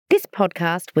This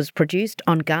podcast was produced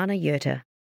on Kaurna Yurta.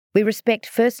 We respect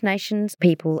First Nations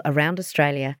people around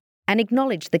Australia and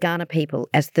acknowledge the Kaurna people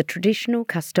as the traditional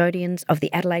custodians of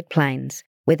the Adelaide Plains,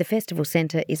 where the Festival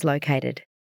Centre is located.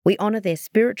 We honour their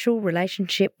spiritual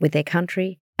relationship with their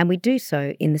country, and we do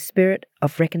so in the spirit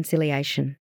of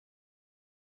reconciliation.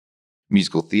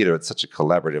 Musical theatre, it's such a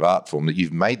collaborative art form that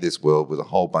you've made this world with a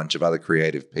whole bunch of other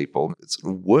creative people. It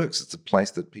sort of works. It's a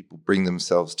place that people bring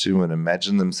themselves to and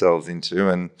imagine themselves into.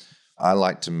 And I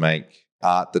like to make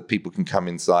art that people can come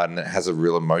inside and it has a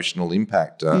real emotional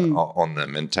impact on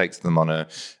them and takes them on a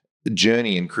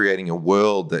journey in creating a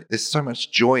world that there's so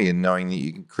much joy in knowing that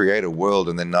you can create a world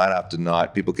and then night after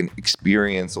night people can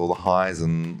experience all the highs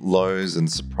and lows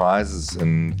and surprises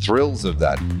and thrills of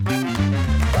that.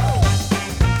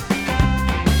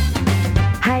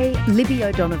 Hey, Libby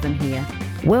O'Donovan here.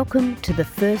 Welcome to the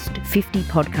First 50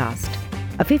 podcast,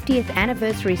 a 50th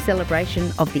anniversary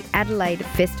celebration of the Adelaide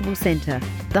Festival Centre,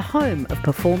 the home of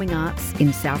performing arts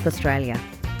in South Australia.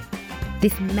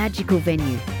 This magical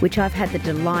venue, which I've had the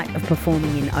delight of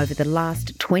performing in over the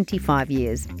last 25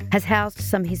 years, has housed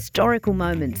some historical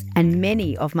moments and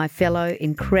many of my fellow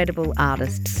incredible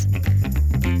artists.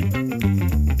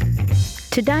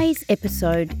 Today's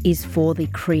episode is for the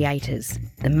creators,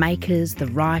 the makers, the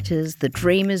writers, the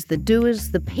dreamers, the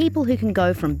doers, the people who can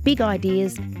go from big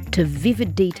ideas to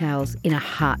vivid details in a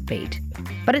heartbeat.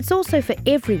 But it's also for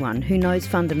everyone who knows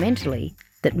fundamentally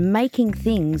that making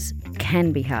things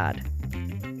can be hard.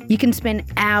 You can spend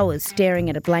hours staring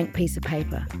at a blank piece of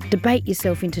paper, debate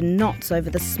yourself into knots over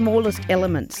the smallest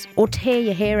elements, or tear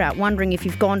your hair out wondering if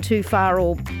you've gone too far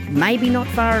or maybe not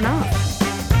far enough.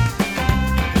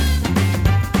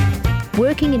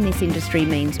 Working in this industry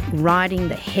means riding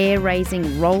the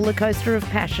hair-raising roller coaster of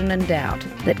passion and doubt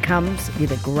that comes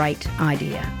with a great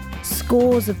idea.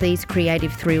 Scores of these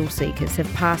creative thrill seekers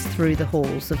have passed through the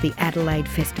halls of the Adelaide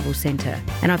Festival Centre,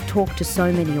 and I've talked to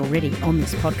so many already on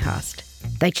this podcast.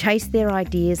 They chase their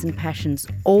ideas and passions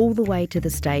all the way to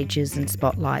the stages and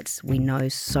spotlights we know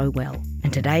so well.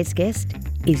 And today's guest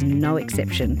is no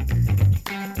exception.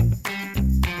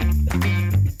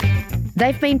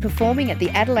 They've been performing at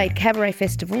the Adelaide Cabaret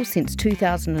Festival since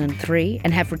 2003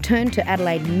 and have returned to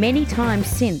Adelaide many times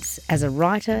since as a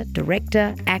writer,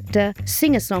 director, actor,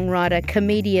 singer-songwriter,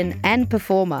 comedian and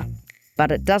performer.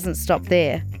 But it doesn't stop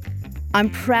there. I'm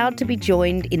proud to be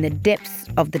joined in the depths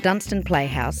of the Dunstan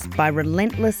Playhouse by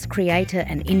relentless creator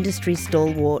and industry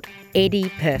stalwart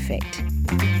Eddie Perfect.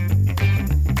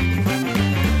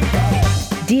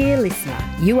 Dear listener,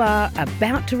 you are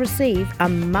about to receive a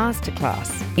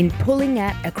masterclass in pulling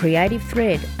at a creative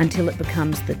thread until it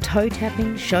becomes the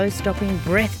toe-tapping, show-stopping,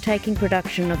 breathtaking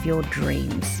production of your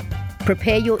dreams.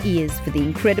 Prepare your ears for the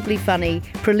incredibly funny,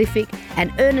 prolific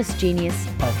and earnest genius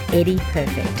of Eddie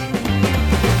Perfect.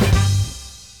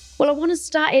 Well, I want to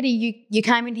start, Eddie, you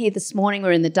came in here this morning.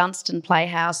 We're in the Dunstan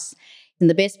Playhouse, in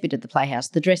the best bit of the Playhouse,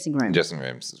 the dressing room. Dressing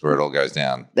rooms is where it all goes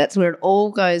down. That's where it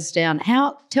all goes down.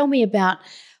 Tell me about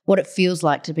what it feels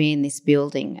like to be in this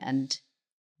building.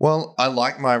 Well, I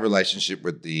like my relationship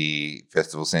with the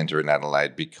Festival Centre in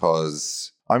Adelaide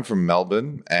because I'm from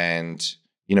Melbourne and,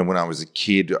 when I was a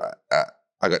kid,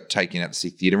 I got taken out to see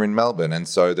theatre in Melbourne. And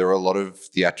so there are a lot of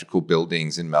theatrical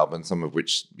buildings in Melbourne, some of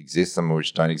which exist, some of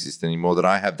which don't exist anymore, that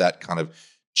I have that kind of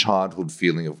childhood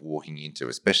feeling of walking into,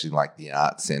 especially like the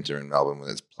Arts Centre in Melbourne with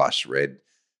its plush red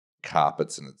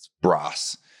carpets and its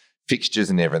brass fixtures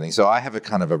and everything. So I have a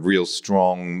kind of a real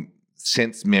strong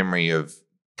sense memory of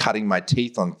cutting my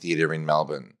teeth on theatre in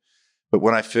Melbourne. But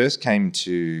when I first came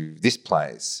to this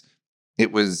place,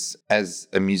 it was as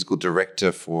a musical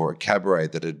director for a cabaret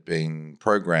that had been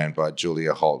programmed by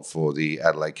Julia Holt for the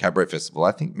Adelaide Cabaret Festival,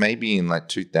 I think maybe in like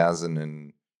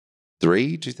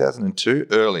 2003, 2002,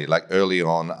 early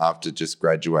on after just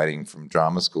graduating from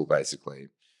drama school, basically.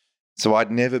 So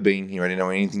I'd never been here. I didn't know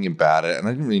anything about it. And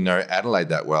I didn't really know Adelaide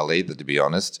that well either, to be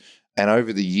honest. And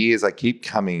over the years, I keep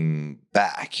coming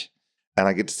back and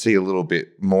I get to see a little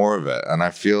bit more of it. And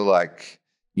I feel like,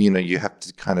 you have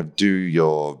to kind of do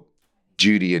your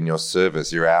duty and your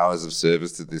service, your hours of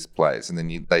service to this place. And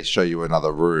then they show you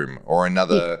another room or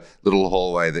another little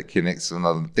hallway that connects to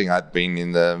another thing. I've been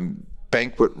in the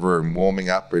banquet room warming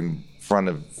up in front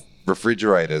of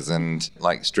refrigerators and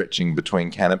like stretching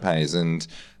between canapes. And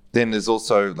then there's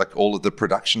also like all of the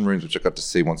production rooms, which I got to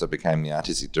see once I became the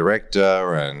artistic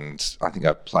director. And I think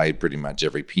I've played pretty much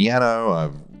every piano.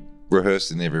 I've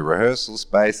rehearsed in every rehearsal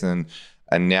space. And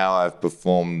now I've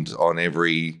performed on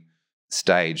every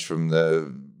stage from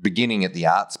the beginning at the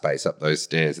Artspace, up those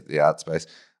stairs at the Artspace,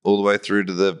 all the way through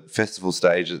to the festival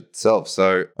stage itself.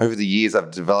 So over the years,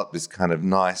 I've developed this kind of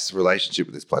nice relationship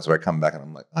with this place where I come back and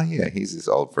I'm like, oh yeah, he's this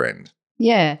old friend.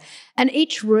 Yeah. And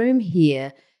each room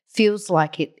here feels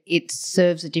like it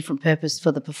serves a different purpose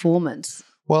for the performance.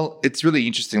 Well, it's really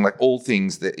interesting. Like all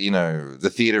things that, the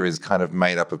theatre is kind of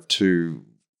made up of two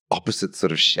opposite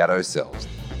sort of shadow selves.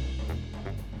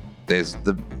 There's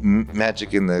the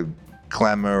magic and the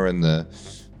glamour and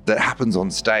that happens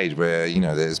on stage where,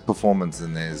 there's performance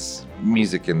and there's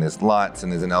music and there's lights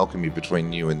and there's an alchemy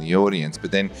between you and the audience.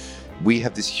 But then we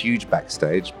have this huge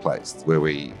backstage place where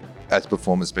we, as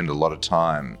performers, spend a lot of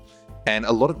time and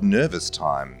a lot of nervous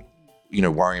time,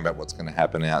 worrying about what's going to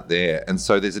happen out there. And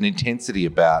so there's an intensity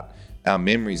about our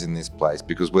memories in this place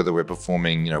because whether we're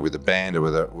performing, with a band or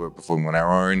whether we're performing on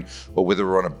our own or whether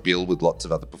we're on a bill with lots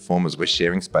of other performers, we're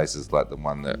sharing spaces like the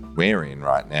one that we're in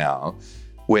right now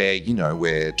where,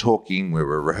 we're talking, where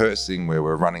we're rehearsing, where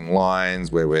we're running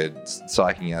lines, where we're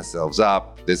psyching ourselves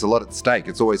up. There's a lot at stake.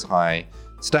 It's always high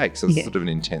stakes. So it's sort of an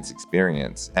intense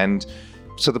experience. And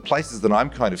so the places that I'm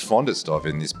kind of fondest of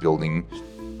in this building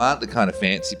aren't the kind of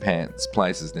fancy pants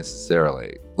places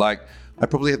necessarily. Like, I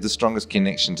probably have the strongest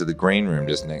connection to the green room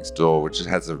just next door, which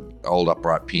has an old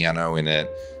upright piano in it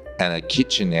and a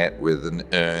kitchenette with an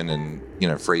urn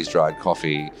and, freeze-dried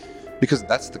coffee, because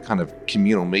that's the kind of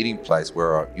communal meeting place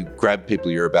where you grab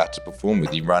people you're about to perform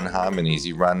with. You run harmonies,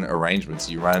 you run arrangements,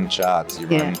 you run charts, you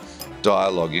run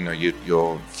dialogue.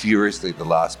 You're furiously at the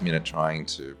last minute trying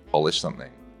to polish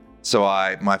something. So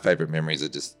my favourite memories are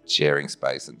just sharing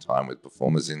space and time with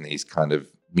performers in these kind of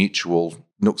mutual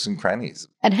nooks and crannies.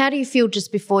 And how do you feel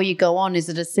just before you go on? Is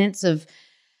it a sense of,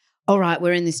 all right,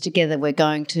 we're in this together, we're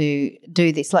going to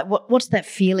do this? Like what's that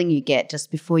feeling you get just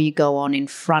before you go on in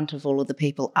front of all of the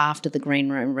people after the green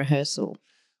room rehearsal?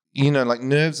 Like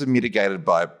nerves are mitigated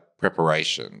by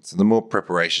preparation. So the more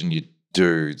preparation you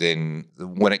do, then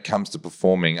when it comes to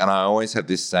performing, and I always have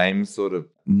this same sort of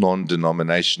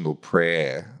non-denominational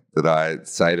prayer that I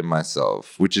say to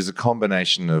myself, which is a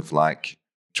combination of like,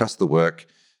 trust the work,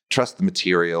 trust the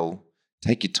material,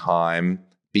 take your time,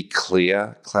 be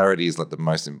clear. Clarity is like the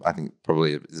most, I think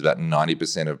probably is about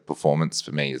 90% of performance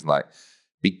for me, is like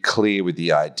be clear with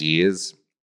the ideas,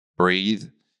 breathe,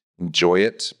 enjoy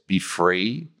it, be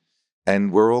free.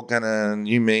 And we're all gonna,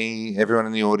 you, me, everyone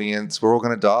in the audience, we're all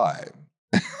gonna die.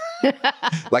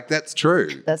 Like that's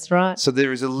true. That's right. So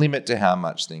there is a limit to how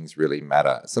much things really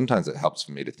matter. Sometimes it helps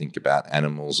for me to think about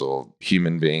animals or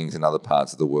human beings in other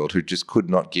parts of the world who just could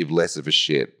not give less of a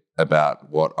shit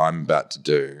about what I'm about to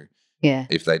do. Yeah.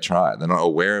 If they try. They're not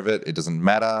aware of it. It doesn't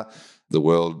matter. The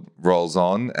world rolls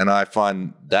on. And I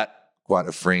find that quite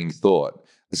a freeing thought.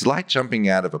 It's like jumping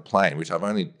out of a plane, which I've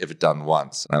only ever done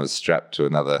once. I was strapped to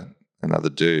another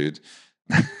dude.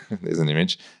 There's an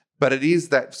image. But it is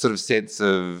that sort of sense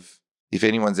of, if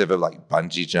anyone's ever like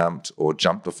bungee jumped or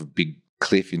jumped off a big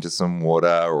cliff into some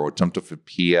water or jumped off a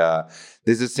pier,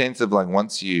 there's a sense of like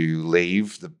once you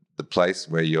leave the place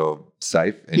where you're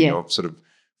safe and you're sort of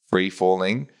free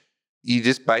falling, you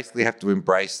just basically have to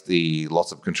embrace the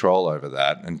loss of control over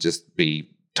that and just be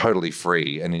totally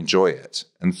free and enjoy it.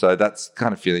 And so that's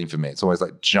kind of feeling for me. It's always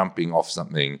like jumping off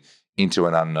something into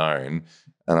an unknown.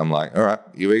 And I'm like, all right,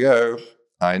 here we go.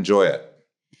 I enjoy it.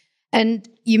 And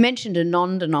you mentioned a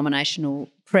non-denominational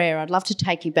prayer. I'd love to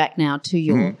take you back now to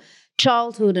your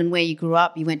childhood and where you grew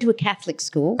up. You went to a Catholic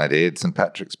school. I did, St.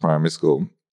 Patrick's Primary School.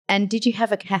 And did you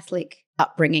have a Catholic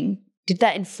upbringing? Did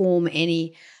that inform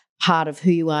any part of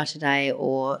who you are today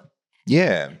or?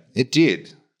 Yeah, it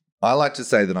did. I like to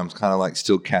say that I'm kind of like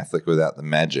still Catholic without the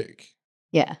magic.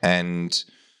 Yeah. And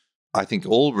I think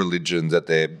all religions at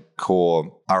their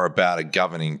core are about a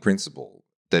governing principle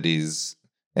that is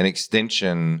an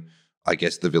extension, I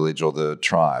guess, the village or the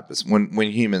tribe. It's when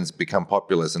humans become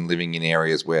populous and living in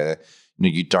areas where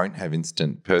you don't have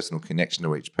instant personal connection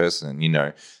to each person,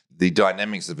 the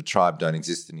dynamics of a tribe don't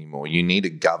exist anymore. You need a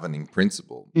governing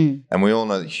principle. And we all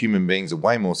know that human beings are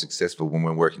way more successful when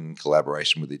we're working in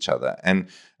collaboration with each other. And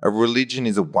a religion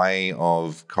is a way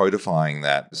of codifying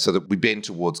that so that we bend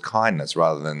towards kindness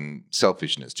rather than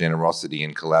selfishness, generosity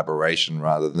and collaboration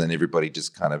rather than everybody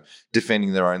just kind of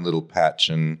defending their own little patch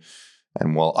and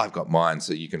well, I've got mine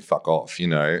so you can fuck off,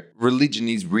 Religion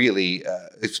is really,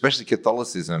 especially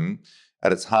Catholicism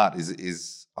at its heart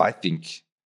is I think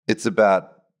it's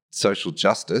about social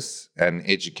justice and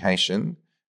education.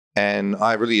 And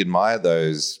I really admire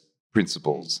those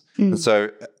principles. And so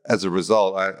as a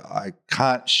result, I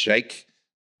can't shake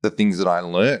the things that I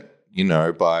learnt,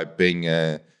 by being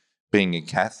a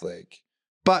Catholic.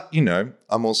 But,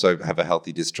 I'm also have a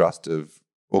healthy distrust of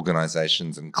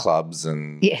organizations and clubs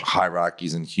and Yeah.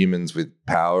 hierarchies and humans with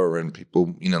power and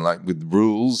people, like with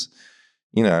rules,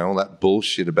 all that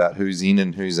bullshit about who's in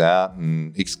and who's out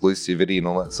and exclusivity and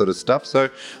all that sort of stuff. So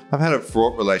I've had a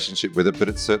fraught relationship with it, but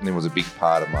it certainly was a big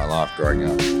part of my life growing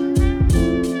up.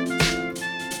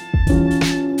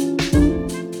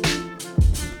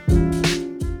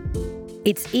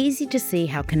 It's easy to see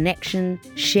how connection,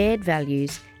 shared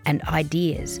values, and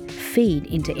ideas feed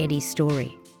into Eddie's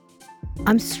story.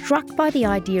 I'm struck by the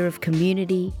idea of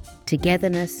community,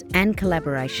 togetherness, and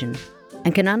collaboration,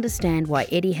 and can understand why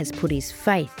Eddie has put his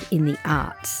faith in the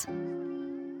arts.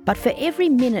 But for every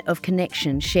minute of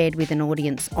connection shared with an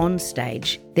audience on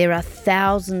stage, there are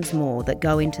thousands more that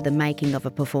go into the making of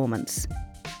a performance.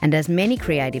 And as many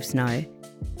creatives know,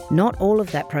 not all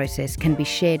of that process can be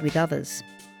shared with others.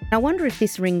 I wonder if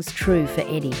this rings true for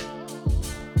Eddie.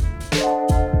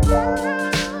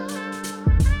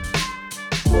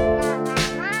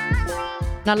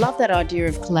 And I love that idea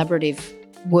of collaborative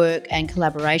work and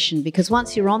collaboration, because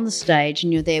once you're on the stage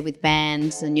and you're there with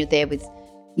bands and you're there with,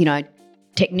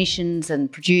 technicians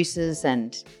and producers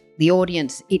and the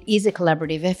audience, it is a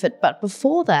collaborative effort. But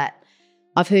before that,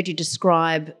 I've heard you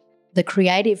describe the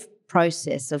creative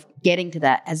process of getting to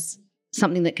that as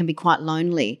something that can be quite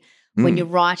lonely. When you're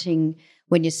writing,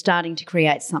 when you're starting to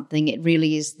create something, it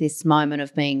really is this moment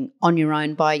of being on your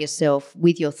own by yourself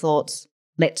with your thoughts.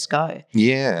 Let's go.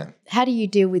 Yeah. How do you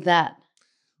deal with that?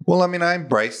 Well, I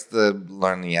embrace the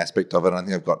lonely aspect of it. I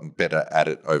think I've gotten better at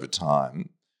it over time.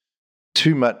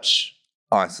 Too much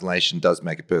isolation does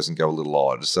make a person go a little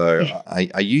odd. So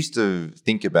I used to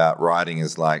think about writing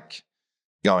as like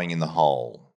going in the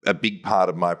hole. A big part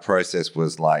of my process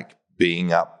was like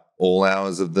being up all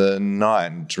hours of the night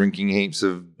and drinking heaps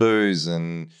of booze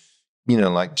and,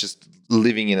 like just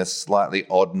living in a slightly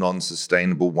odd,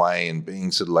 non-sustainable way and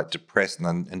being sort of like depressed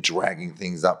and dragging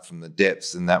things up from the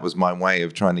depths. And that was my way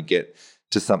of trying to get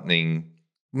to something,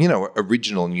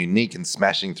 original and unique, and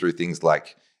smashing through things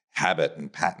like habit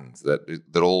and patterns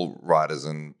that all writers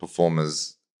and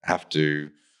performers have to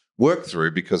work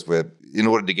through, because in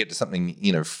order to get to something,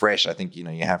 fresh, I think, you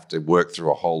have to work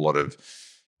through a whole lot of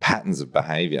patterns of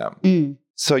behavior.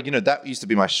 So, that used to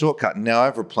be my shortcut. Now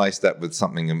I've replaced that with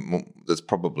something that's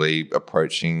probably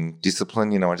approaching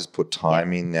discipline. I just put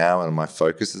time in now and my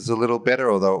focus is a little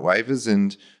better, although it wavers.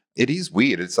 And it is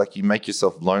weird. It's like you make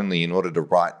yourself lonely in order to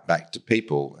write back to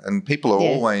people. And people are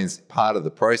always part of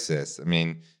the process.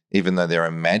 Even though they're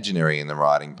imaginary in the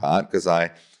writing part, because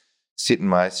I sit in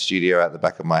my studio at the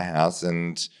back of my house,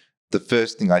 and the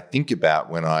first thing I think about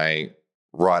when I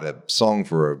write a song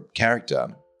for a character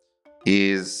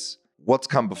is what's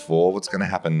come before, what's going to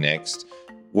happen next,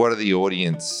 what are the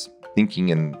audience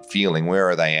thinking and feeling, where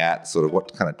are they at, sort of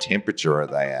what kind of temperature are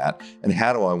they at, and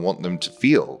how do I want them to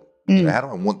feel? How do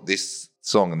I want this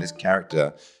song and this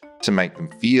character to make them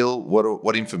feel?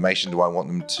 What information do I want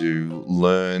them to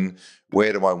learn?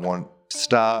 Where do I want to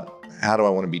start? How do I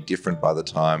want to be different by the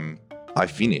time I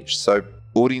finish? So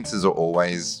audiences are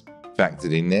always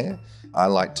factored in there. I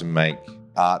like to make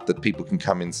art that people can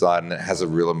come inside and it has a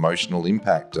real emotional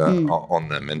impact on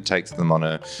them and takes them on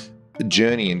a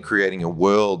journey in creating a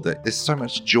world that there's so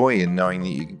much joy in knowing that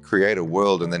you can create a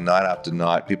world, and then night after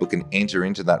night people can enter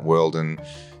into that world and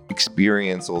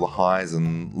experience all the highs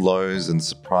and lows and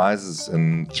surprises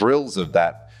and thrills of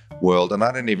that world, and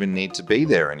I don't even need to be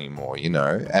there anymore,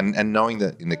 and knowing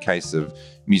that in the case of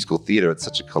musical theatre, it's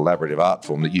such a collaborative art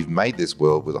form that you've made this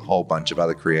world with a whole bunch of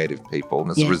other creative people,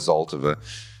 and it's a result of a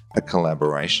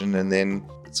collaboration, and then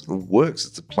it sort of works.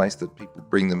 It's a place that people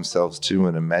bring themselves to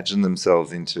and imagine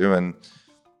themselves into, and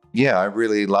I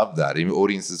really love that.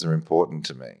 Audiences are important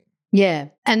to me. Yeah,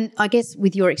 and I guess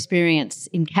with your experience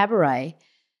in cabaret,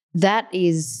 that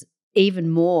is even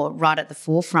more right at the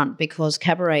forefront, because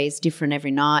cabaret is different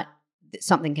every night.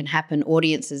 Something can happen.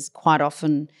 Audiences quite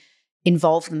often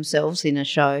involve themselves in a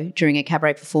show during a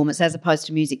cabaret performance, as opposed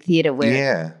to music theatre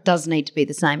where it does need to be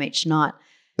the same each night.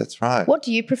 That's right. What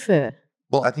do you prefer?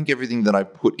 Well, I think everything that I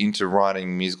put into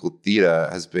writing musical theatre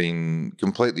has been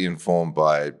completely informed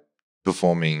by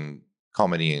performing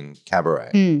comedy and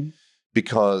cabaret,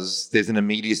 because there's an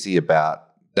immediacy about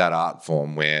that art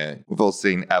form where we've all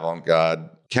seen avant-garde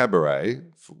cabaret,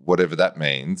 whatever that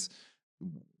means,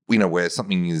 where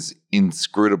something is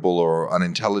inscrutable or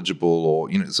unintelligible or,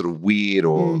 sort of weird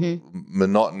or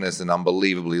monotonous and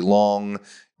unbelievably long.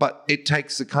 But it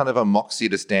takes a kind of a moxie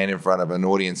to stand in front of an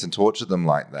audience and torture them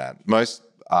like that. Most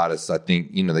artists, I think,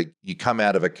 you come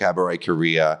out of a cabaret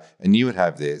career and you would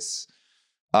have this.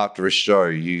 After a show,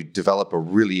 you develop a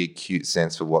really acute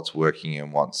sense for what's working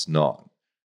and what's not,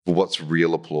 for what's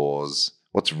real applause,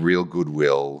 what's real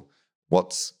goodwill,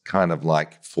 what's kind of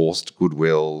like forced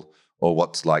goodwill or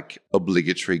what's like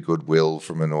obligatory goodwill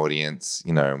from an audience.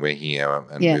 You know, we're here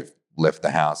and we've left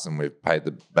the house and we've paid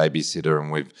the babysitter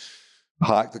and we've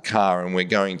parked the car and we're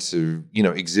going to, you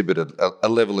know, exhibit a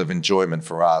level of enjoyment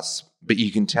for us. But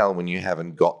you can tell when you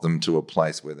haven't got them to a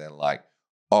place where they're like,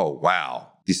 oh,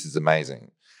 wow, this is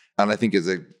amazing. And I think as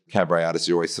a cabaret artist,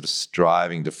 you're always sort of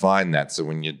striving to find that. So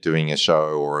when you're doing a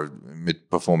show or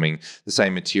performing the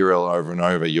same material over and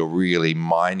over, you're really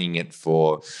mining it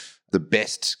for the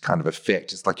best kind of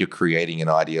effect. It's like you're creating an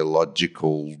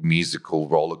ideological musical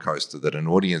roller coaster that an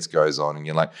audience goes on and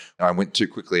you're like, I went too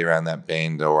quickly around that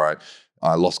bend, or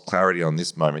I lost clarity on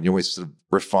this moment. You're always sort of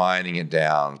refining it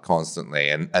down constantly.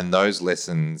 And those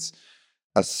lessons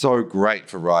are so great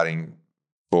for writing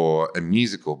for a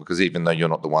musical, because even though you're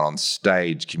not the one on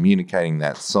stage communicating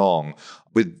that song,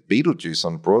 with Beetlejuice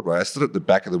on Broadway, I stood at the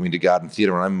back of the Winter Garden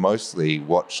Theatre and I mostly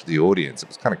watched the audience. It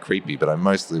was kind of creepy, but I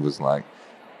mostly was like,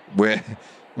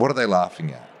 what are they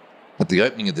laughing at? At the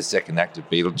opening of the second act of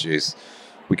Beetlejuice,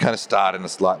 we kind of start in a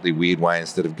slightly weird way.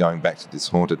 Instead of going back to this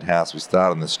haunted house, we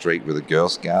start on the street with a Girl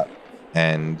Scout,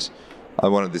 and I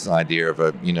wanted this idea of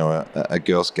a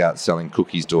Girl Scout selling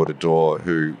cookies door to door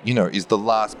who, you know, is the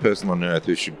last person on earth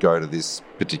who should go to this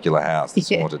particular house, this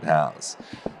haunted house.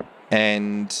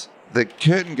 And the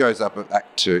curtain goes up at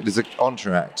Act 2. There's an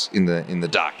entr'acte in the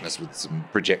darkness with some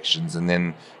projections, and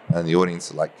the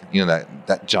audience are like, you know,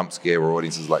 that jump scare where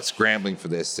audiences are like scrambling for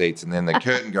their seats, and then the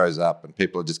curtain goes up and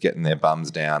people are just getting their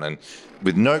bums down. And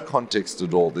with no context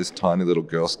at all, this tiny little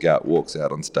Girl Scout walks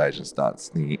out on stage and starts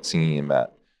singing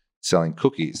about selling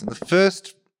cookies. And the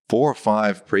first 4 or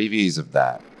 5 previews of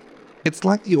that, it's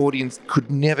like the audience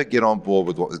could never get on board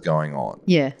with what was going on.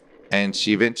 Yeah. And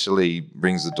she eventually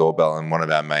rings the doorbell and one of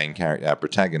our main character, our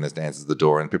protagonist, answers the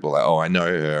door and people are like, oh, I know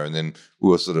her. And then we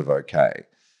were sort of okay.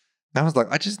 And I was like,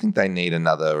 I just think they need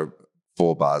another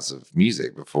 4 bars of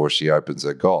music before she opens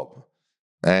her gob.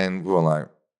 And we were like,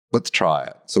 let's try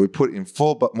it. So we put in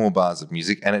 4 more bars of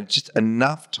music, and it's just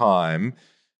enough time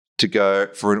to go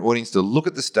for an audience to look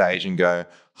at the stage and go,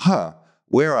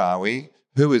 where are we?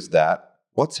 Who is that?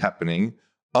 What's happening?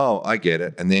 Oh, I get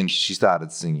it. And then she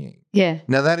started singing. Yeah.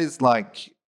 Now that is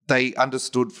like, they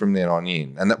understood from then on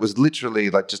in. And that was literally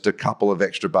like just a couple of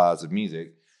extra bars of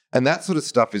music. And that sort of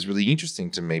stuff is really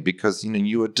interesting to me because, you know,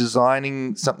 you are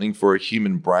designing something for a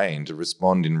human brain to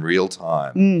respond in real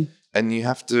time. Mm. And you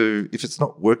have to, if it's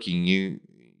not working,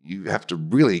 you have to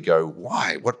really go,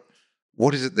 why?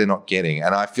 What is it they're not getting?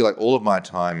 And I feel like all of my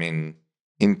time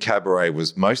in cabaret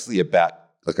was mostly about,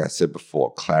 like I said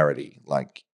before, clarity.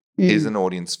 Like, is an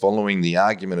audience following the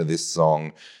argument of this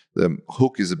song? The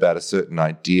hook is about a certain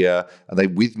idea. Are they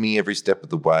with me every step of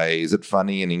the way? Is it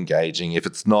funny and engaging? If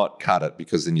it's not, cut it,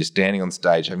 because then you're standing on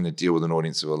stage having to deal with an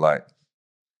audience who are like,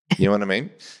 you know what I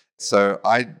mean? So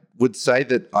I would say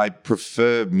that I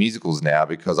prefer musicals now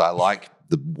because I like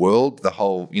the world, the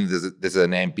whole, you know, there's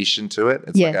an ambition to it.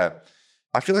 It's like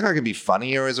I feel like I can be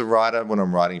funnier as a writer when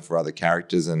I'm writing for other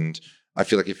characters. And I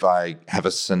feel like if I have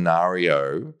a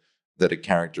scenario that a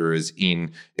character is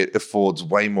in, it affords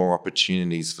way more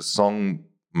opportunities for song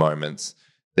moments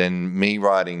than me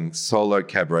writing solo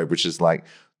cabaret, which is like,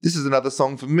 this is another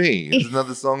song for me. This is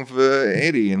another song for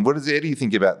Eddie. And what does Eddie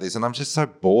think about this? And I'm just so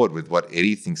bored with what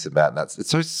Eddie thinks about that. It's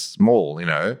so small, you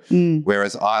know,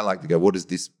 whereas I like to go, what does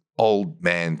this old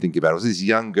man think about it? What does this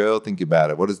young girl think about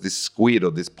it? What does this squid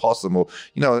or this possum, or,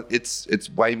 you know, it's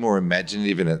way more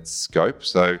imaginative in its scope.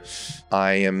 So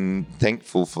I am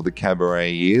thankful for the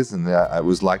cabaret years, and it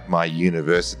was like my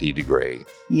university degree.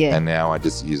 Yeah. And now I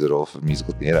just use it all for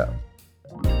musical theatre.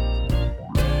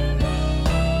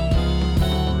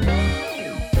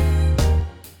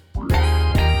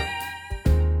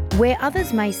 Where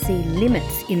others may see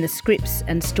limits in the scripts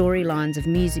and storylines of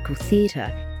musical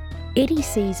theatre, Eddie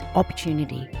sees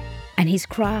opportunity, and his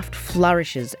craft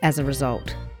flourishes as a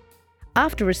result.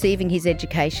 After receiving his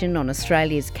education on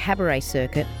Australia's cabaret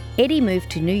circuit, Eddie moved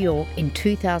to New York in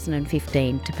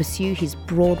 2015 to pursue his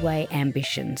Broadway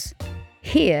ambitions.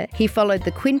 Here, he followed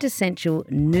the quintessential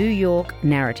New York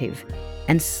narrative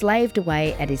and slaved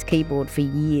away at his keyboard for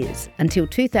years until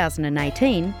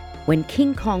 2018, when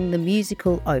King Kong the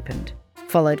Musical opened,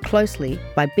 followed closely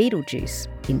by Beetlejuice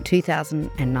in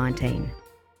 2019.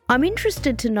 I'm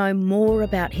interested to know more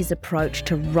about his approach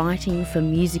to writing for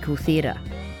musical theatre.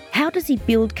 How does he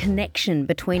build connection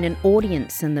between an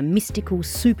audience and the mystical,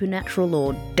 supernatural,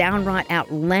 or downright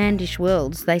outlandish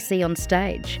worlds they see on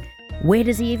stage? Where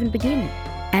does he even begin?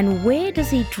 And where does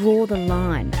he draw the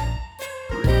line?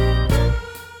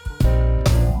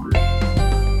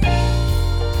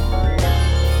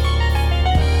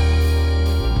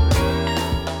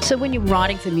 So when you're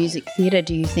writing for music theatre,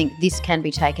 do you think this can be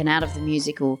taken out of the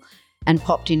musical and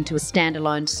popped into a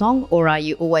standalone song, or are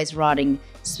you always writing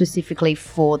specifically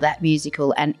for that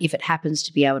musical and if it happens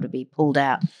to be able to be pulled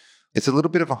out? It's a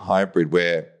little bit of a hybrid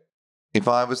where if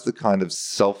I was the kind of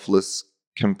selfless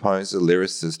composer,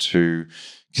 lyricist who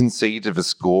conceived of a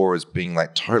score as being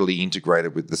like totally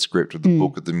integrated with the script of the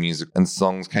book of the music, and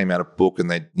songs came out of book and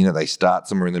they start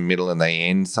somewhere in the middle and they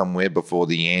end somewhere before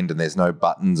the end and there's no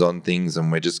buttons on things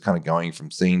and we're just kind of going from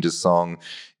scene to song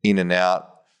in and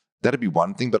out, that'd be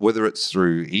one thing. But whether it's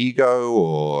through ego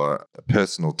or a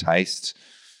personal taste,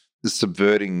 the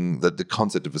subverting the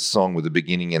concept of a song with a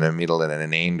beginning and a middle and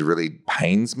an end really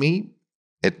pains me.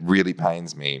 It really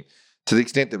pains me. To the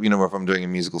extent that, if I'm doing a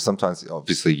musical, sometimes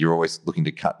obviously you're always looking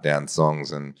to cut down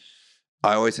songs and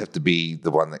I always have to be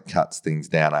the one that cuts things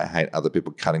down. I hate other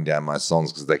people cutting down my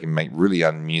songs because they can make really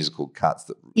unmusical cuts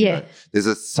that, there's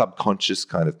a subconscious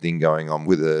kind of thing going on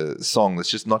with a song that's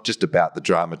just not just about the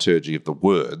dramaturgy of the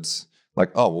words.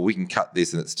 Like, oh, well, we can cut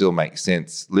this and it still makes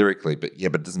sense lyrically, but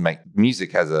it doesn't make –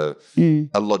 music has a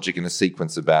logic and a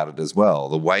sequence about it as well.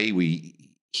 The way we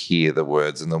hear the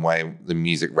words and the way the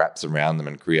music wraps around them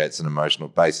and creates an emotional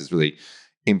base is really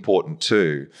important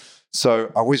too. So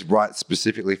I always write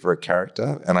specifically for a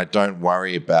character and I don't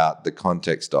worry about the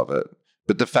context of it.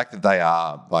 But the fact that they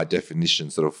are, by definition,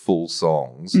 sort of full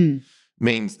songs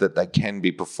means that they can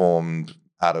be performed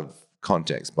out of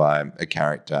context by a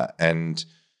character. And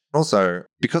also,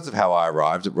 because of how I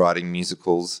arrived at writing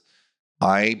musicals,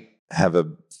 I have a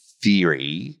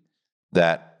theory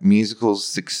that musicals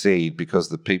succeed because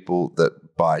the people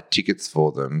that buy tickets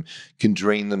for them can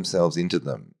dream themselves into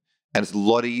them. And it's a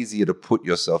lot easier to put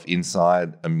yourself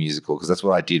inside a musical because that's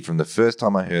what I did from the first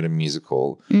time I heard a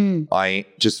musical. I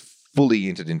just fully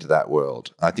entered into that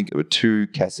world. I think there were 2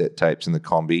 cassette tapes in the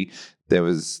combi. There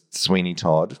was Sweeney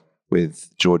Todd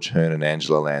with George Hearn and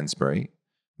Angela Lansbury.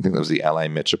 I think that was the LA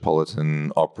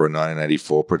Metropolitan Opera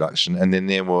 1984 production. And then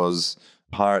there was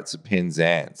Pirates of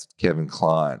Penzance, Kevin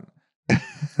Kline,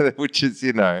 which is,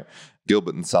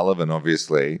 Gilbert and Sullivan,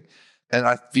 obviously. And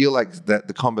I feel like that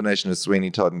the combination of Sweeney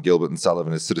Todd and Gilbert and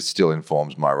Sullivan is sort of still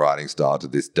informs my writing style to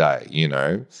this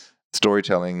day,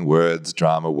 Storytelling, words,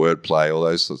 drama, wordplay, all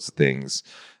those sorts of things.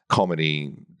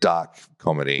 Comedy, dark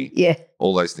comedy. Yeah.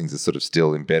 All those things are sort of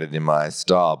still embedded in my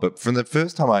style. But from the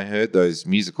first time I heard those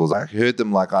musicals, I heard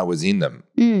them like I was in them.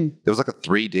 There was like a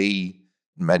 3D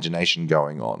imagination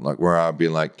going on, like where I'd be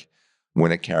like,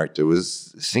 when a character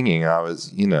was singing, I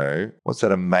was, what's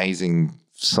that amazing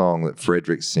song that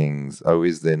Frederick sings? Oh,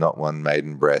 is there not one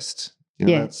maiden breast? You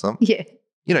know that song? Yeah.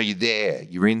 You're there,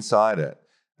 you're inside it.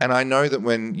 And I know that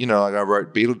when, like I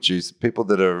wrote Beetlejuice, people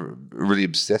that are really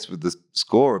obsessed with the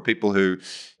score are people who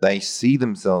they see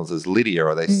themselves as Lydia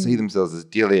or they see themselves as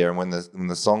Delia. And when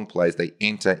the song plays, they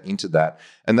enter into that.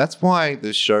 And that's why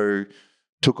the show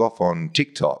took off on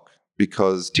TikTok,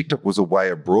 because TikTok was a way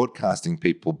of broadcasting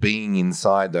people being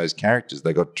inside those characters.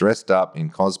 They got dressed up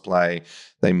in cosplay,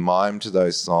 they mimed to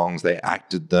those songs, they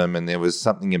acted them, and there was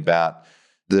something about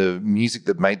the music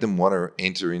that made them want to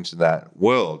enter into that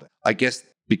world. I guess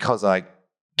because I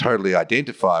totally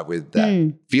identify with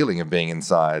that feeling of being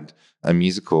inside a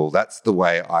musical, that's the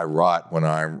way I write when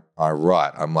I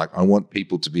write. I'm like, I want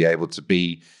people to be able to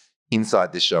be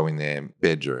inside this show in their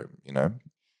bedroom,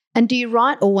 And do you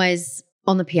write always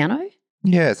on the piano?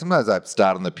 Yeah, sometimes I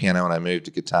start on the piano and I move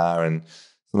to guitar, and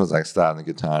sometimes I start on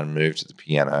the guitar and move to the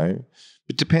piano.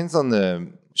 It depends on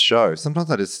the show. Sometimes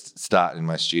I just start in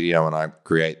my studio and I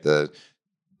create the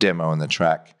demo and the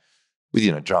track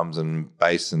with, drums and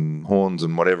bass and horns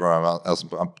and whatever else.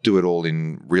 I do it all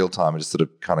in real time. It just sort of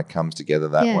kind of comes together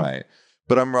that way.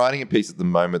 But I'm writing a piece at the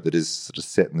moment that is sort of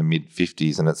set in the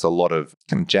mid-50s, and it's a lot of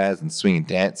kind of jazz and swing and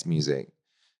dance music.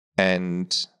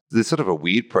 And there's sort of a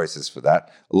weird process for that.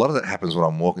 A lot of that happens when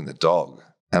I'm walking the dog.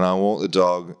 And I walk the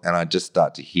dog and I just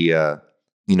start to hear,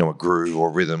 a groove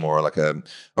or rhythm or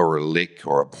or a lick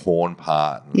or a horn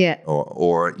part.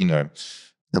 Or a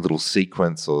little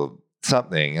sequence or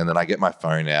something. And then I get my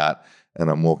phone out and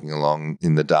I'm walking along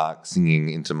in the dark singing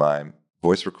into my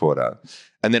voice recorder.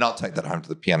 And then I'll take that home to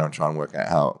the piano and try and work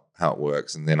out how it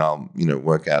works. And then I'll,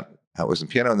 work out how it works on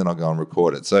piano, and then I'll go and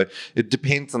record it. So it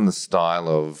depends on the style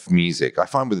of music. I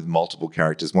find with multiple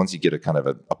characters, once you get a kind of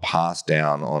a pass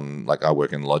down on, like I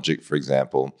work in Logic, for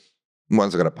example,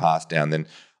 once I've got a pass down, then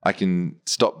I can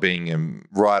stop being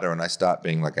a writer and I start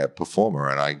being like a performer,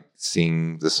 and I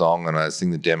sing the song and I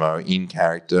sing the demo in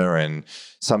character. And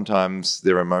sometimes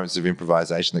there are moments of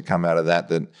improvisation that come out of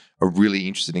that are really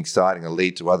interesting, exciting, and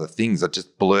lead to other things that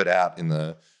just blurt out in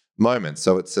the moment.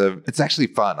 So it's actually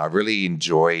fun. I really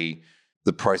enjoy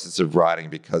the process of writing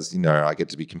because, I get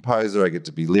to be composer, I get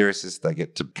to be lyricist, I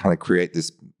get to kind of create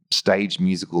this stage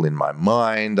musical in my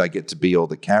mind, I get to be all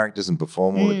the characters and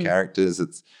perform all the characters.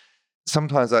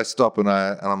 Sometimes I stop and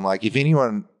I'm like, if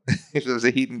there was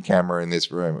a hidden camera in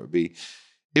this room,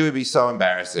 it would be so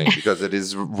embarrassing because it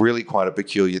is really quite a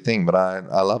peculiar thing, but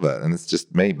I love it. And it's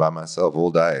just me by myself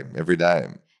all day, every day.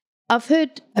 I've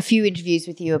heard a few interviews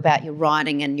with you about your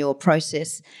writing and your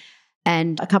process,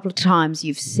 and a couple of times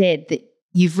you've said that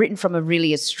you've written from a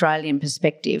really Australian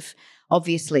perspective,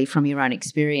 obviously from your own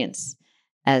experience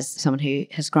as someone who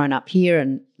has grown up here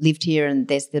and lived here, and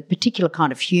there's the particular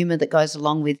kind of humour that goes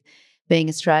along with being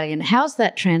Australian. How's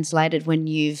that translated when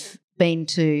you've been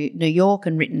to New York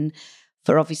and written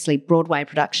for obviously Broadway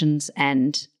productions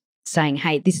and saying,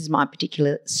 hey, this is my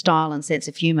particular style and sense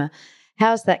of humour?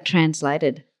 How's that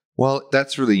translated? Well,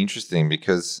 that's really interesting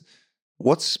because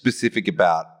what's specific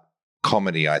about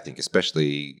comedy, I think,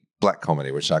 especially black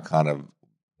comedy, which I kind of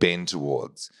bend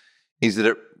towards, is that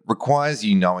it requires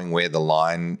you knowing where the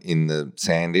line in the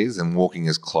sand is and walking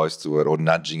as close to it or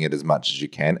nudging it as much as you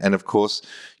can. And of course,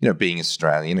 being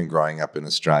Australian and growing up in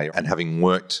Australia and having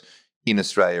worked in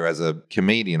Australia as a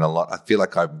comedian a lot, I feel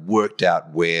like I've worked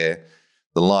out where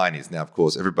the line is. Now, of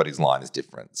course, everybody's line is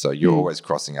different. So you're always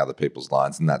crossing other people's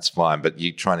lines and that's fine. But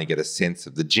you're trying to get a sense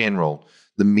of the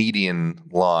median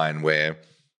line where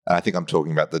I think I'm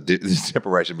talking about the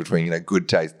separation between, good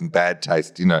taste and bad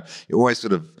taste. You're always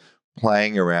sort of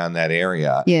playing around that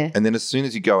area. Yeah. And then as soon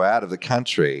as you go out of the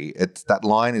country, that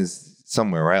line is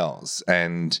somewhere else.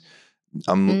 And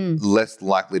I'm less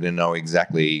likely to know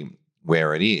exactly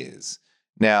where it is.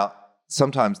 Now,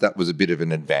 sometimes that was a bit of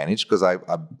an advantage because I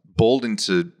balled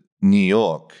into New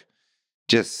York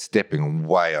just stepping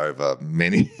way over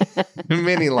many,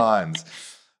 many lines.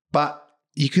 But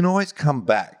you can always come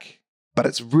back, but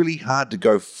it's really hard to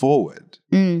go forward.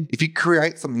 If you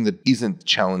create something that isn't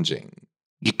challenging,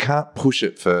 you can't push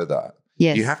it further.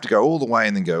 Yes. You have to go all the way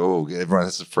and then go, oh, everyone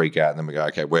has to freak out. And then we go,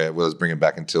 okay, let's bring it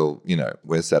back until,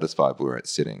 we're satisfied where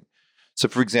it's sitting. So,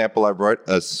 for example, I wrote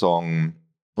a song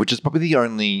which is probably the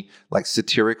only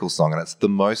satirical song, and it's the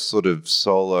most sort of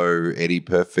solo Eddie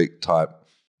Perfect type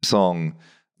song,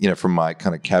 from my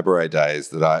kind of cabaret days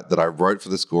that I wrote for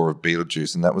the score of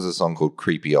Beetlejuice, and that was a song called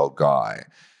Creepy Old Guy,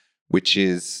 which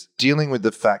is dealing with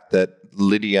the fact that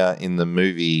Lydia in the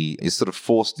movie is sort of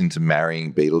forced into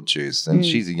marrying Beetlejuice, and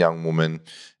she's a young woman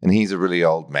and he's a really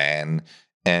old man,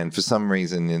 and for some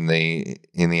reason in the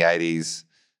 80s,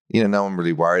 no one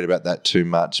really worried about that too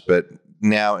much, but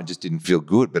now it just didn't feel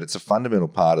good. But it's a fundamental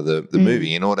part of the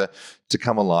movie. In order to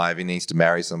come alive, he needs to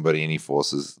marry somebody and he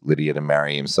forces Lydia to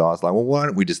marry him. So I was like, well, why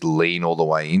don't we just lean all the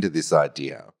way into this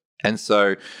idea? And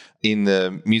so in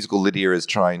the musical, Lydia is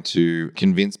trying to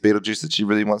convince Beetlejuice that she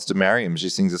really wants to marry him. She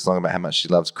sings a song about how much she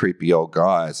loves creepy old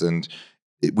guys. And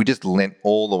we just leant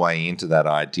all the way into that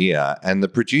idea. And the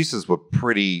producers were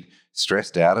pretty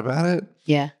stressed out about it.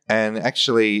 Yeah. And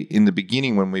actually, in the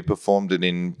beginning, when we performed it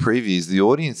in previews, the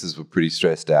audiences were pretty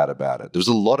stressed out about it. There was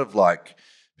a lot of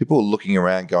people were looking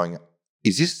around going,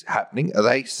 is this happening? Are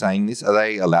they saying this? Are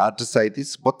they allowed to say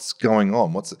this? What's going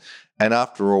on? And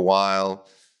after a while,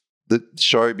 the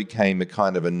show became a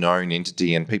kind of a known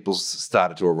entity and people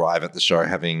started to arrive at the show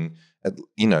having,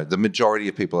 the majority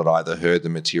of people had either heard the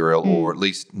material or at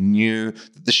least knew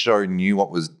that the show knew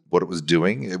what it was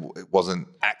doing. It wasn't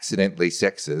accidentally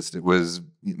sexist. It was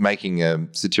making a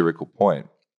satirical point.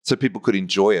 So people could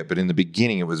enjoy it. But in the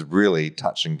beginning, it was really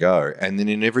touch and go. And then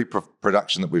in every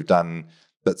production that we've done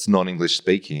that's non-English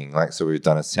speaking, so we've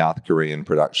done a South Korean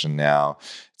production now.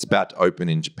 It's about to open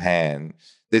in Japan.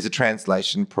 There's a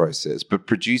translation process, but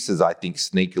producers, I think,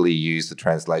 sneakily use the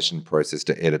translation process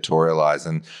to editorialize,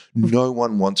 and no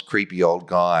one wants creepy old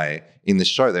guy in the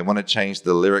show. They want to change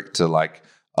the lyric to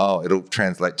it'll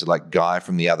translate to guy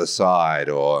from the other side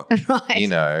or, right.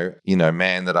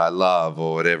 Man that I love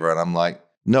or whatever. And I'm like,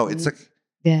 no, it's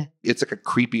it's like a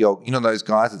creepy old, those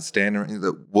guys that stand around,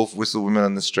 the wolf whistle women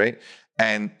on the street.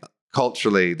 And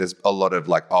culturally, there's a lot of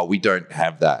we don't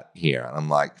have that here. And I'm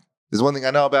like, there's one thing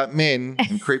I know about men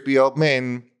and creepy old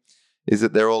men is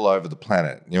that they're all over the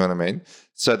planet. You know what I mean?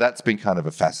 So that's been kind of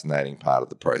a fascinating part of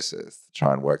the process, to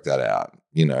try and work that out.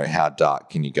 How dark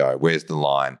can you go? Where's the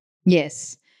line?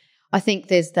 Yes. I think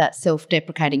there's that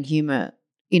self-deprecating humour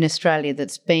in Australia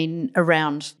that's been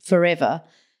around forever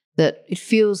that it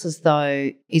feels as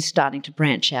though is starting to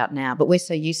branch out now, but we're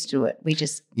so used to it. We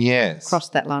just cross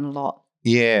that line a lot.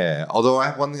 Yeah. Although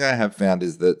one thing I have found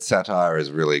is that satire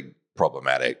is really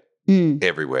problematic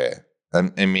everywhere.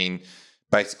 And I mean,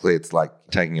 basically it's like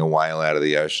taking a whale out of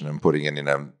the ocean and putting it in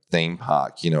a theme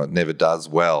park. It never does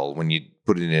well when you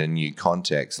put it in a new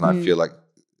context. And I feel like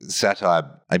satire,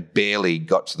 I barely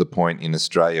got to the point in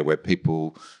Australia where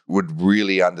people would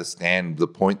really understand the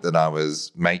point that I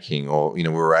was making, or, we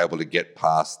were able to get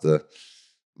past the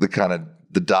kind of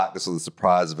the darkness or the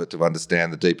surprise of it to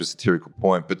understand the deeper satirical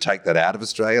point, but take that out of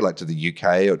Australia, like to the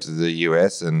UK or to the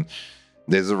US. And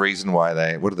there's a reason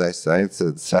why what do they say?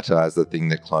 Satire is the thing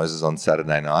that closes on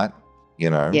Saturday night,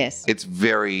 Yes. It's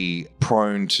very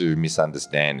prone to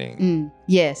misunderstanding.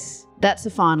 Yes. That's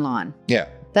a fine line. Yeah.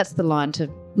 That's the line to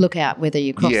look out whether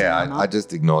you're crossing or not. I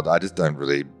just ignored. I just don't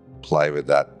really play with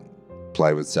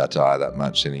satire that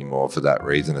much anymore for that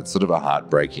reason. It's sort of a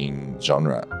heartbreaking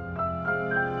genre.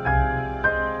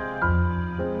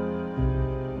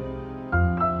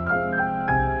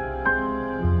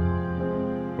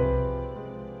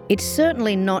 It's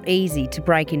certainly not easy to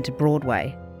break into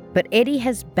Broadway, but Eddie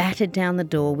has battered down the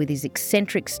door with his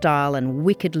eccentric style and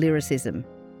wicked lyricism.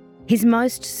 His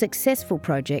most successful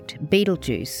project,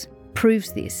 Beetlejuice,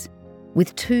 proves this,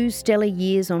 with 2 stellar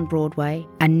years on Broadway,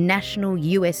 a national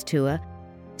US tour,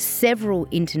 several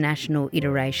international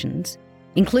iterations,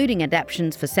 including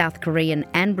adaptations for South Korean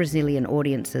and Brazilian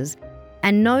audiences,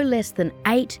 and no less than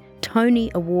 8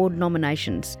 Tony Award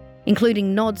nominations,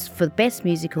 including nods for Best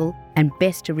Musical and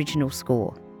Best Original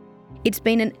Score. It's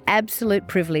been an absolute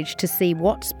privilege to see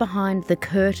what's behind the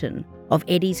curtain of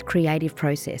Eddie's creative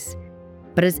process.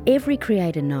 But as every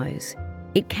creator knows,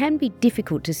 it can be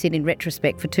difficult to sit in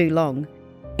retrospect for too long.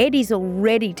 Eddie's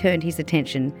already turned his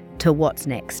attention to what's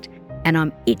next, and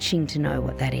I'm itching to know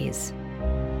what that is.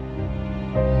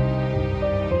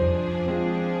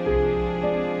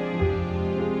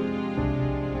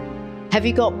 Have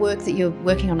you got work that you're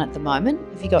working on at the moment?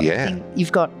 Have you got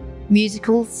you've got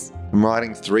musicals? I'm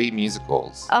writing 3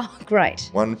 musicals. Oh, great.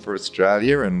 1 for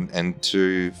Australia and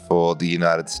 2 for the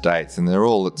United States. And they're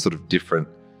all at sort of different,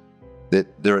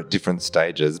 they're at different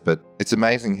stages. But it's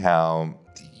amazing how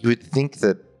you would think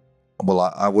that,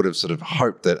 I would have sort of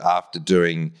hoped that after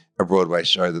doing a Broadway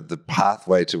show that the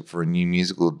pathway for a new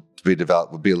musical to be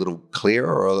developed would be a little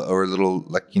clearer or a little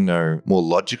more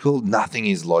logical. Nothing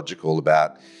is logical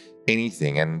about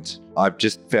anything. And I've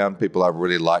just found people I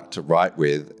really like to write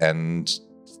with and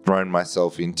thrown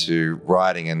myself into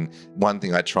writing. And one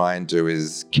thing I try and do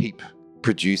is keep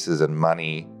producers and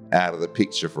money out of the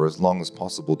picture for as long as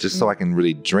possible, just so I can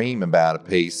really dream about a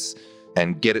piece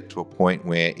and get it to a point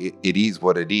where it is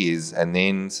what it is, and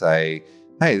then say,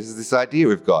 hey, this is this idea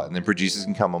we've got. And then producers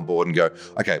can come on board and go,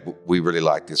 okay, we really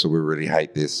like this, or we really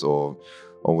hate this, or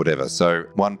whatever. So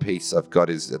one piece I've got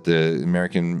is at the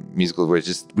American musical where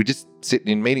we just sit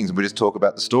in meetings and we just talk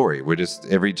about the story.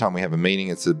 Every time we have a meeting,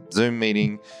 it's a Zoom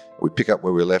meeting. We pick up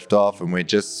where we left off and we're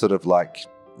just sort of like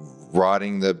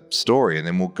writing the story, and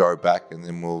then we'll go back and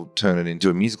then we'll turn it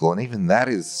into a musical. And even that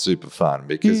is super fun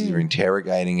because you're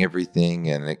interrogating everything,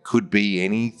 and it could be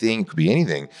anything. It could be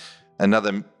anything.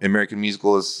 Another American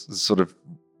musical is sort of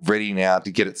ready now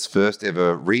to get its first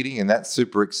ever reading, and that's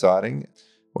super exciting.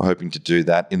 We're hoping to do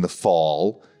that in the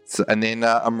fall. And then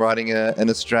I'm writing an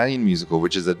Australian musical,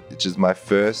 which is my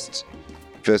first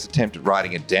attempt at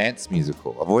writing a dance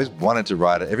musical. I've always wanted to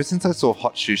write it. Ever since I saw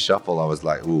Hot Shoe Shuffle, I was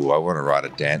like, ooh, I want to write a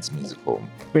dance musical.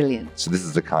 Brilliant. So this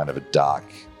is a kind of a dark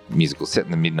musical set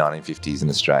in the mid-1950s in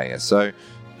Australia. So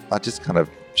I just kind of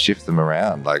shift them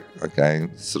around, like, okay,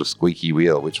 sort of squeaky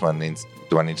wheel. Which one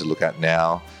do I need to look at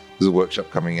now? There's a workshop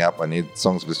coming up. I need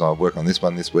songs for this one. I'll work on this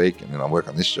one this week, and then I'll work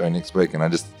on this show next week. And I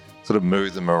just sort of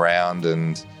move them around,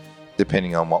 and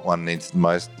depending on what one needs the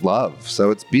most love.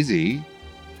 So it's busy,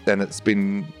 and it's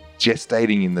been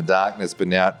gestating in the darkness, but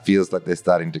now it feels like they're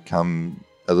starting to come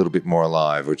a little bit more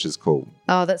alive, which is cool.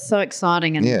 Oh, that's so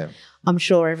exciting. And I'm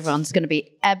sure everyone's going to be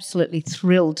absolutely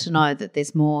thrilled to know that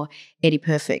there's more Eddie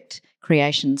Perfect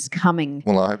creations coming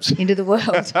I hope so. into the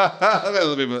world.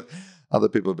 Other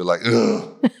people will be like,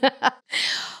 ugh.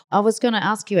 I was going to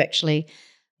ask you actually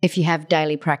if you have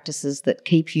daily practices that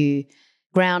keep you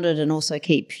grounded and also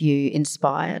keep you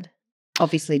inspired.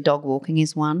 Obviously, dog walking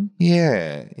is one.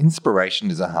 Yeah,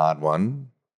 inspiration is a hard one.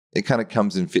 It kind of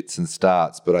comes in fits and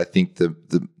starts, but I think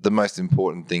the most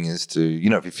important thing is to,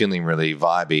 if you're feeling really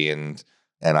vibey and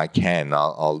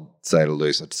I'll say to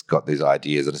Luce, I just got these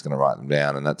ideas, I'm just going to write them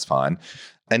down, and that's fine.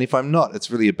 And if I'm not,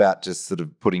 it's really about just sort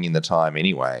of putting in the time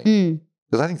anyway.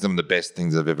 Because I think some of the best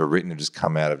things I've ever written have just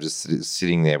come out of just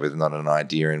sitting there with not an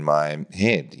idea in my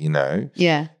head,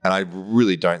 Yeah. And I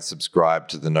really don't subscribe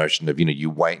to the notion of, you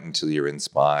wait until you're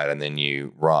inspired and then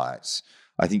you write.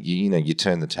 I think, you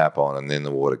turn the tap on and then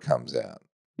the water comes out.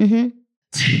 Mm-hmm.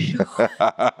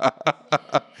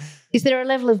 Is there a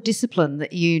level of discipline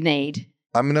that you need?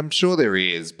 I mean, I'm sure there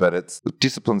is, but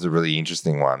discipline's a really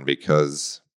interesting one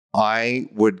because I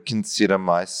would consider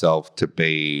myself to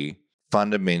be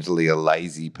fundamentally a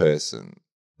lazy person,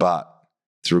 but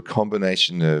through a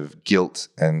combination of guilt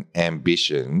and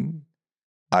ambition,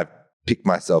 I pick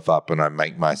myself up and I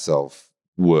make myself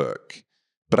work.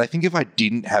 But I think if I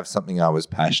didn't have something I was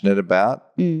passionate about,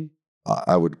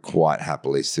 I would quite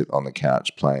happily sit on the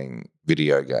couch playing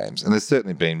video games. And there's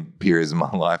certainly been periods in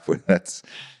my life where that's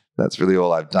really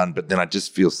all I've done. But then I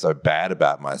just feel so bad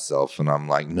about myself. And I'm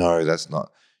like, no, that's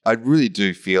not. I really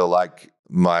do feel like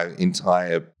my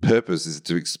entire purpose is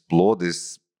to explore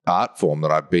this art form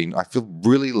that I feel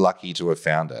really lucky to have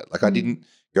found it. Like I didn't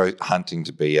go hunting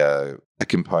to be a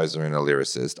composer and a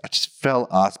lyricist. I just fell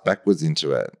ass backwards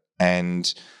into it.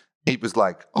 And it was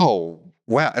like, oh,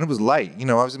 wow. And it was late.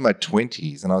 I was in my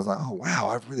 20s and I was like, oh, wow,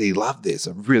 I really love this.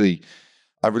 I really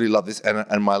love this.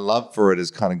 And my love for it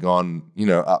has kind of gone,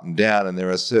 up and down. And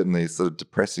there are certainly sort of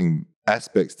depressing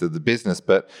aspects to the business.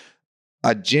 But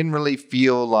I generally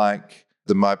feel like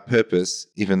my purpose,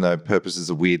 even though purpose is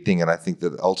a weird thing, and I think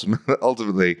that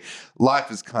ultimately life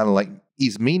is kind of like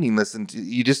is meaningless, and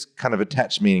you just kind of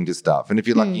attach meaning to stuff. And if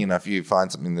you're lucky enough, you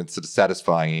find something that's sort of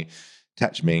satisfying, you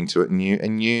attach meaning to it,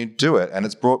 and you do it. And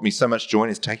it's brought me so much joy.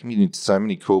 And it's taken me to so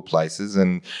many cool places,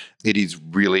 and it is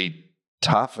really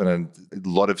tough and a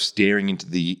lot of staring into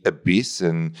the abyss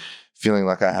and feeling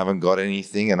like I haven't got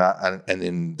anything, and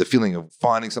then the feeling of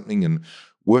finding something and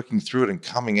working through it and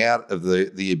coming out of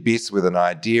the abyss with an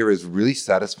idea is really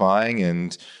satisfying.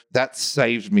 And that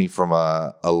saved me from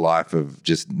a life of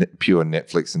just pure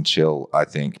Netflix and chill, I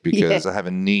think, because I have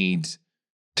a need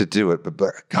to do it. But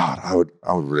God, I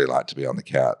would really like to be on the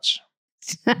couch.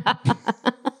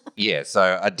 Yeah,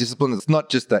 so a discipline is not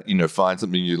just that, find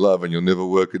something you love and you'll never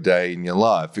work a day in your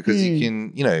life, because you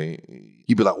can,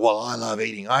 you'd be like, well, I love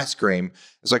eating ice cream.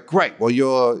 It's like, great. Well,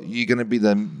 you're going to be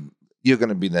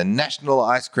the national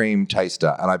ice cream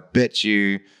taster. And I bet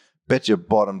you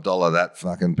bottom dollar that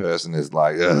fucking person is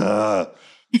like, I'm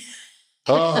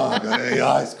going to eat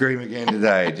ice cream again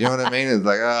today. Do you know what I mean? It's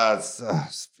like,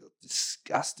 it's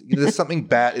disgusting. There's something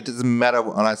bad. It doesn't matter.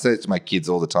 And I say it to my kids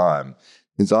all the time.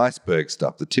 It's iceberg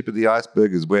stuff. The tip of the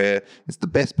iceberg is where it's the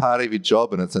best part of your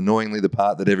job, and it's annoyingly the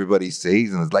part that everybody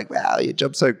sees. And it's like, wow, your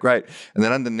job's so great. And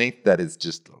then underneath that is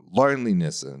just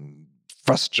loneliness and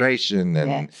frustration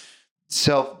and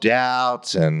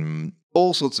self-doubt and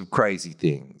all sorts of crazy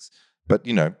things. But,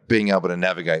 being able to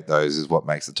navigate those is what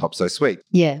makes the top so sweet.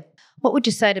 Yeah. What would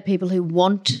you say to people who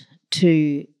want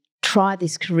to try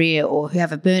this career or who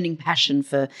have a burning passion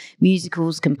for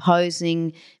musicals,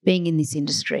 composing, being in this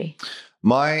industry?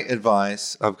 My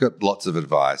advice, I've got lots of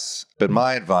advice, but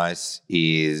my advice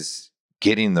is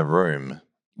get in the room.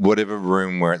 Whatever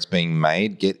room where it's being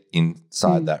made, get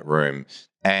inside that room.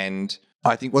 And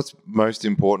I think what's most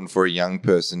important for a young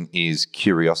person is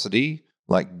curiosity.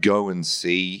 Like, go and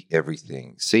see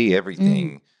everything.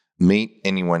 Meet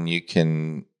anyone you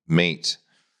can meet.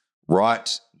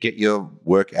 Get your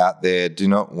work out there. Do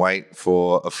not wait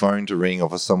for a phone to ring or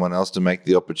for someone else to make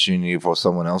the opportunity, for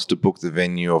someone else to book the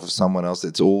venue, or for someone else.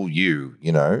 It's all you,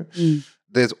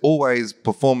 There's always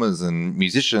performers and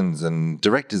musicians and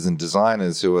directors and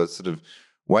designers who are sort of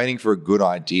waiting for a good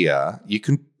idea. You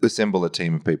can assemble a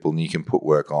team of people and you can put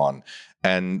work on.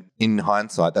 And in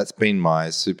hindsight, that's been my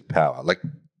superpower. Like,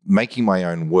 making my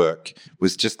own work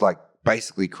was just like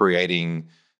basically creating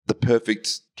the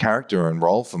perfect character and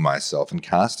role for myself and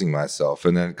casting myself.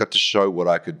 And then it got to show what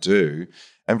I could do.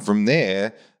 And from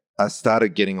there, I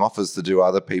started getting offers to do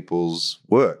other people's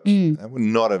work. That would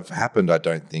not have happened, I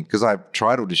don't think, because I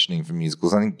tried auditioning for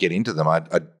musicals. I didn't get into them. I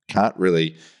can't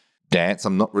really dance.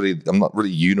 I'm not really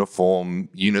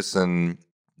unison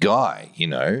guy,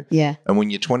 Yeah. And when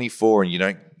you're 24 and you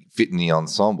don't fit in the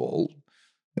ensemble,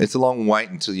 it's a long wait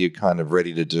until you're kind of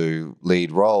ready to do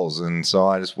lead roles. And so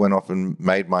I just went off and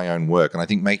made my own work. And I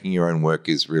think making your own work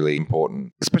is really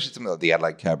important, especially something like the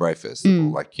Adelaide Cabaret Festival.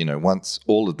 Like, once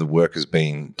all of the work has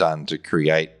been done to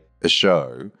create a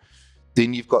show,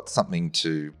 then you've got something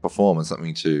to perform and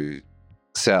something to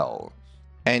sell.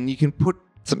 And you can put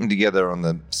something together on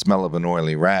the smell of an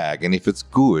oily rag. And if it's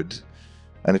good,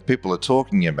 and if people are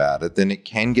talking about it, then it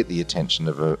can get the attention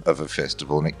of a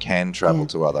festival, and it can travel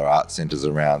to other art centres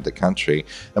around the country.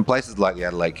 And places like the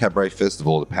Adelaide Cabaret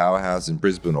Festival, the Powerhouse in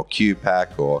Brisbane, or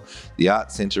QPAC, or the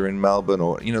Art Centre in Melbourne,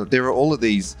 or, there are all of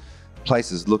these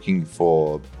places looking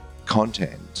for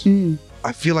content.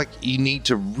 I feel like you need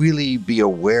to really be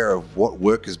aware of what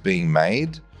work is being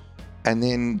made, and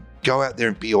then go out there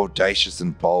and be audacious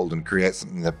and bold and create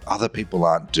something that other people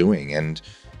aren't doing, and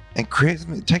create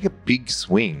something, take a big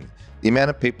swing. The amount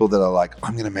of people that are like,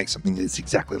 I'm going to make something that's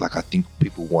exactly like I think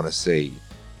people want to see,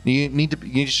 You need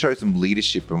to show some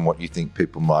leadership in what you think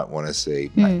people might want to see.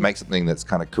 Make something that's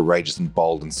kind of courageous and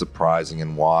bold and surprising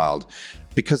and wild.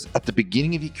 Because at the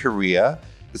beginning of your career,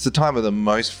 it's the time of the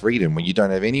most freedom when you don't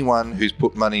have anyone who's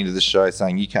put money into the show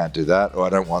saying you can't do that, or I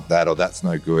don't want that, or that's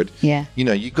no good. Yeah.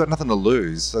 You've got nothing to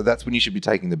lose. So that's when you should be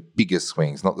taking the biggest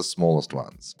swings, not the smallest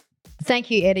ones. Thank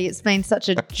you, Eddie. It's been such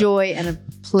a joy and a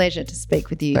pleasure to speak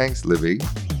with you. Thanks, Libby.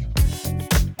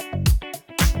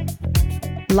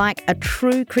 Like a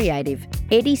true creative,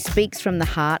 Eddie speaks from the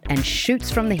heart and shoots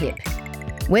from the hip.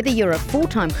 Whether you're a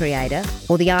full-time creator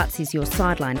or the arts is your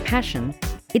sideline passion,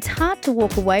 it's hard to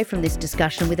walk away from this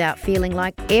discussion without feeling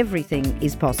like everything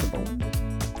is possible.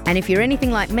 And if you're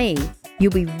anything like me,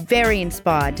 you'll be very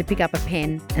inspired to pick up a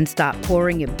pen and start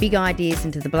pouring your big ideas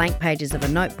into the blank pages of a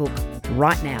notebook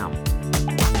right now.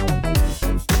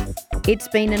 It's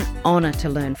been an honour to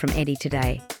learn from Eddie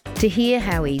today, to hear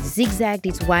how he zigzagged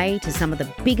his way to some of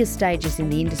the biggest stages in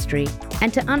the industry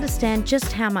and to understand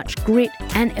just how much grit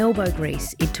and elbow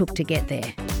grease it took to get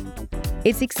there.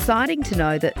 It's exciting to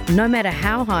know that no matter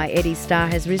how high Eddie's star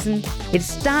has risen, it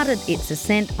started its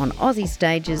ascent on Aussie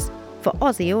stages for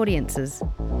Aussie audiences.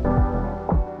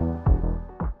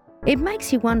 It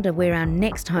makes you wonder where our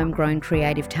next homegrown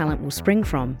creative talent will spring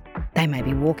from. They may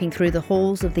be walking through the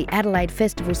halls of the Adelaide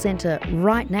Festival Centre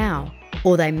right now,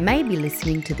 or they may be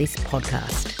listening to this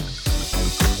podcast.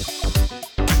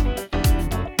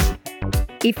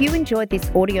 If you enjoyed this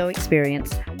audio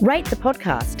experience, rate the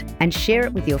podcast and share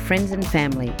it with your friends and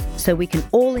family so we can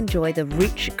all enjoy the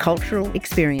rich cultural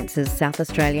experiences South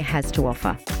Australia has to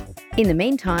offer. In the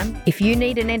meantime, if you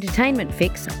need an entertainment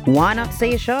fix, why not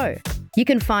see a show? You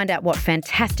can find out what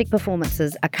fantastic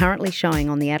performances are currently showing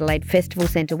on the Adelaide Festival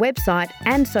Centre website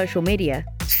and social media.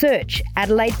 Search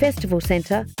Adelaide Festival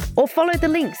Centre or follow the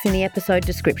links in the episode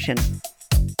description.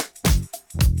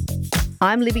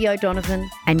 I'm Libby O'Donovan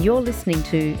and you're listening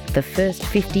to The First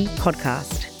 50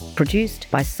 podcast, produced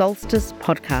by Solstice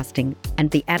Podcasting and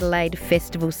the Adelaide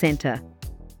Festival Centre.